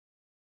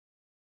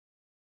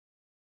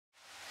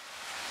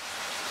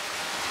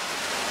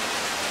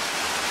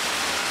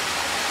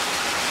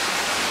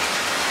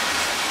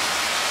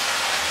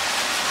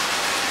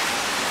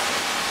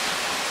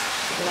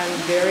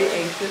very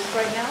anxious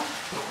right now,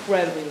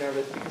 incredibly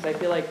nervous, because I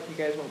feel like you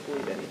guys won't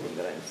believe anything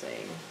that I'm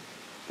saying.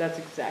 That's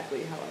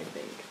exactly how I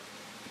think.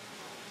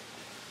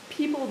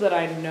 People that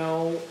I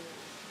know,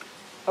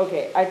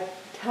 okay, I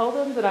tell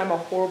them that I'm a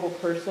horrible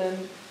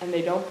person, and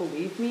they don't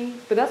believe me,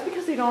 but that's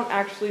because they don't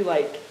actually,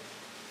 like,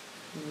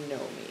 know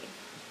me.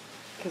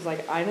 Because,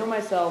 like, I know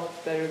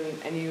myself better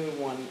than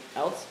anyone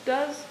else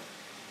does.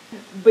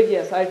 But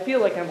yes, I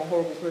feel like I'm a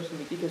horrible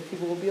person because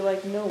people will be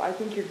like, no, I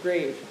think you're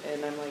great.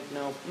 And I'm like,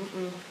 no,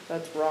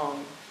 that's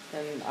wrong.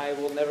 And I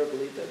will never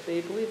believe that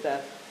they believe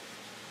that.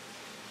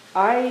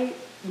 I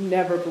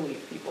never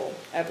believe people,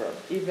 ever.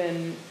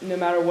 Even no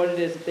matter what it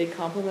is, if they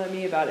compliment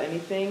me about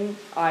anything,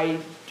 I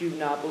do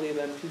not believe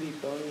them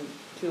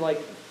to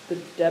like the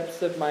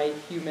depths of my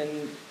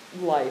human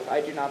life.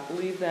 I do not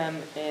believe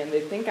them, and they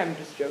think I'm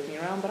just joking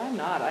around, but I'm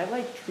not. I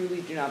like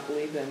truly do not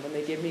believe them. When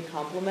they give me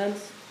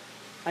compliments,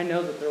 I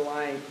know that they're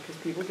lying, because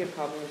people give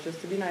compliments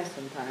just to be nice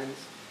sometimes.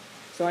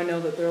 So I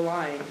know that they're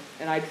lying,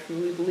 and I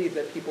truly believe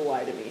that people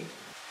lie to me.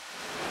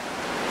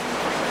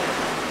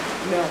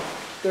 No,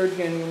 they're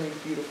genuinely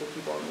beautiful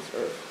people on this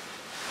earth.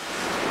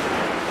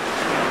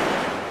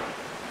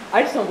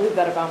 I just don't believe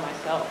that about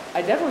myself.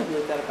 I definitely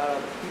believe that about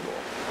other people.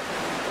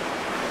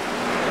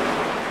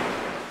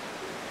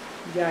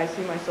 Yeah, I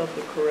see myself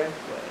the correct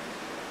way.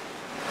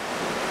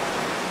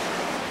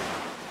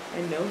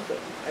 I know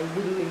them. I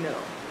literally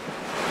know.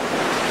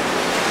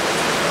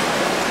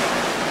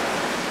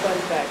 Fun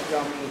fact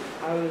about me,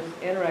 I was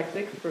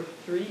anorexic for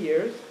 3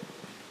 years,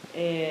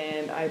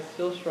 and I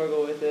still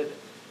struggle with it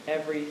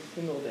every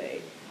single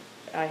day.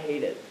 I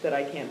hate it that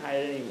I can't hide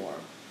it anymore,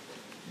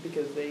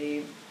 because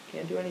they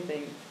can't do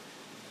anything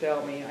to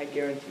help me. I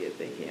guarantee it,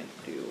 they can't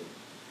do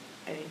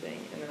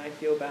anything, and then I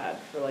feel bad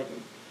for, like,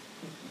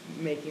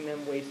 making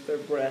them waste their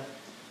breath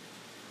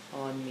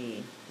on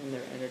me and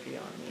their energy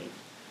on me,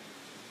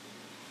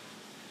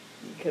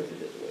 because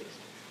it is a waste.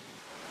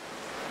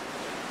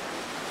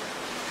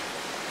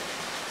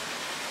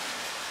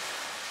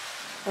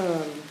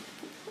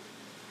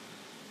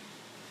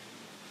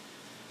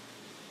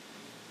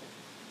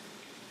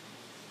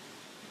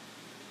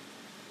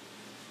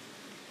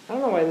 I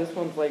don't know why this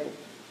one's like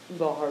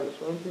the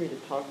hardest one for me to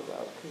talk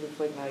about, because it's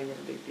like not even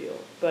a big deal.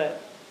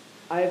 But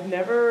I've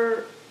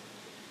never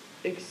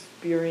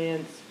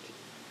experienced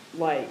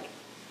like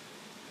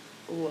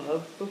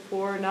love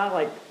before, not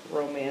like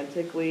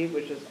romantically,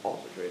 which is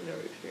also true. I've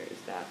never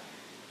experienced that,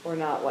 or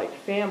not like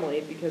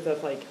family, because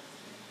that's like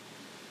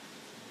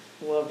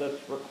love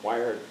that's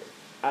required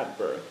at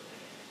birth,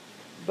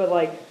 but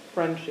like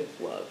friendship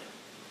love.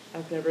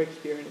 I've never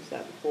experienced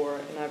that before,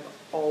 and I've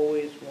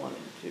always wanted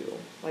to.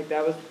 Like,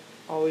 that was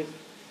always,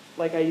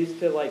 like, I used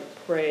to, like,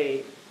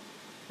 pray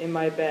in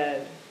my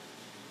bed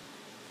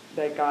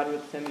that God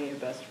would send me a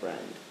best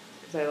friend,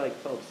 because I, like,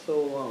 felt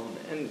so alone.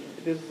 And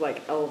this was,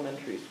 like,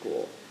 elementary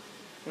school.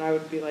 And I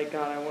would be like,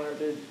 God, I want her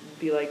to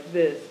be like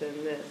this,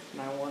 and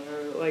I want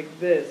her like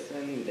this,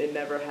 and it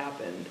never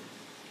happened.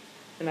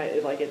 And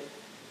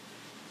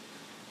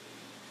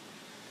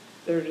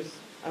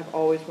I've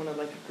always wanted,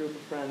 like, a group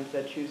of friends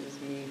that chooses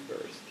me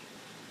first.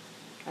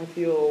 I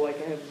feel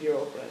like I have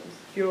zero friends.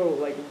 Zero,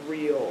 like,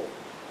 real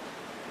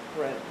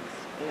friends.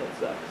 And it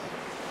sucks.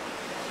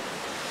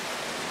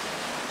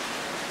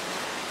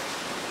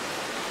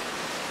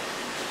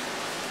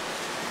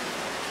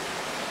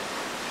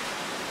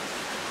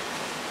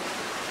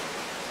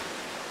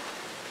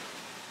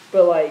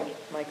 But,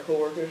 like, my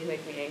coworkers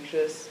make me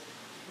anxious.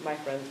 My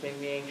friends make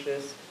me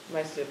anxious.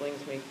 My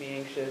siblings make me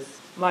anxious.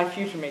 My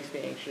future makes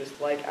me anxious.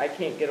 Like, I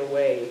can't get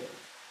away.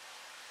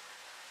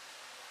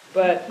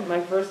 But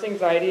my first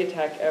anxiety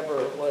attack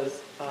ever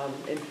was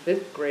in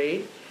 5th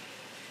grade.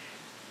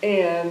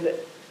 And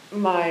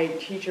my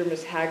teacher,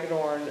 Miss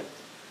Hagedorn,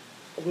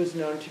 was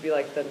known to be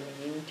like the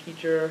mean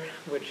teacher,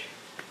 which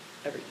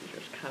every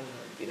teacher's kind of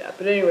known to be that.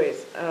 But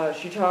anyways,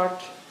 she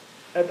talked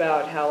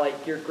about how,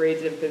 like, your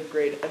grades in 5th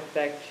grade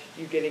affect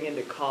you getting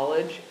into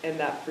college, and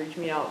that freaked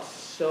me out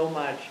so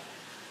much.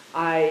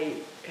 I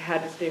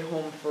had to stay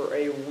home for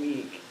a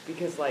week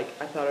because, like,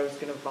 I thought I was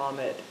going to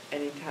vomit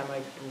anytime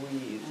I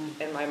breathed.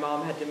 And my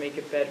mom had to make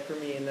a bed for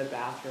me in the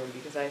bathroom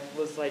because I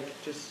was, like,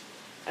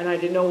 and I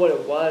didn't know what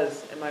it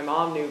was. And my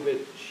mom knew, but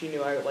she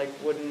knew I, like,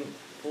 wouldn't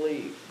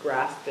fully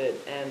grasp it.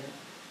 And,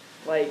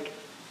 like,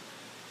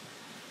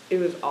 it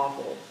was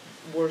awful.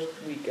 Worst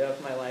week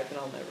of my life, and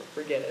I'll never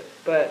forget it.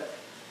 But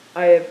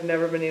I have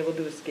never been able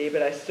to escape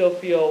it. I still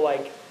feel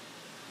like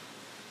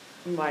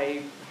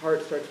my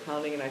heart starts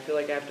pounding and I feel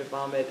like I have to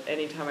vomit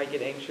anytime I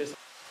get anxious.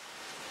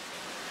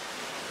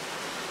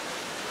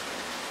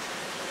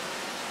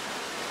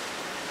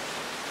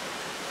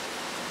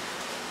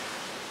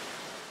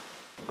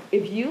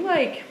 If you,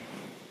 like,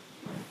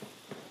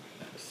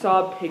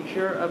 saw a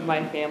picture of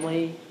my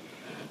family,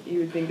 you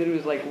would think that it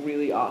was, like,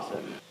 really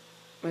awesome.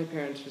 My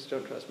parents just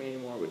don't trust me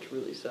anymore, which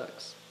really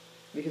sucks.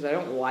 Because I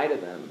don't lie to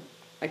them.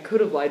 I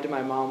could have lied to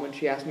my mom when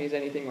she asked me, is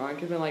anything wrong? I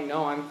could have been like,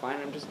 no, I'm fine,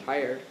 I'm just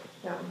tired.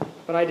 Yeah.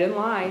 But I didn't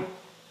lie.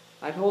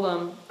 I tell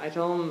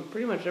them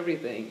pretty much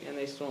everything, and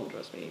they still don't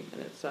trust me,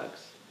 and it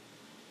sucks.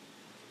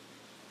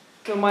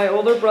 So my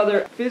older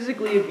brother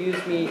physically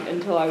abused me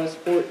until I was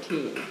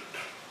 14.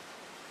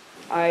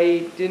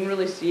 I didn't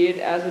really see it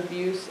as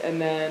abuse,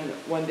 and then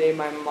one day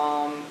my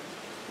mom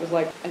was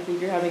like, I think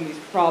you're having these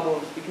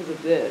problems because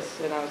of this.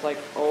 And I was like,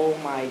 oh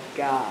my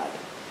God.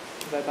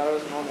 Because I thought it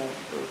was normal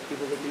for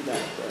people to do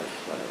that, but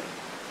whatever.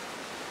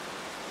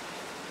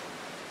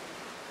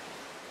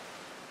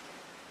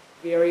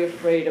 Very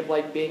afraid of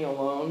like being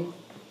alone.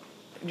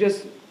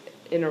 Just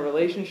in a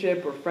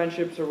relationship or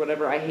friendships or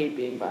whatever, I hate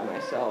being by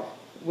myself.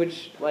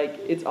 Which, like,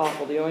 it's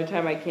awful. The only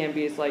time I can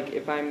be is, like,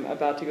 if I'm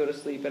about to go to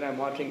sleep and I'm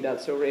watching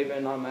That's So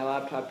Raven on my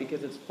laptop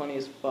because it's funny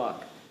as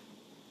fuck.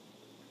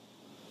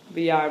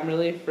 But yeah, I'm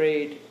really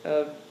afraid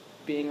of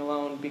being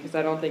alone because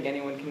I don't think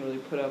anyone can really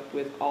put up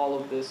with all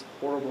of this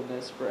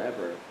horribleness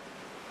forever.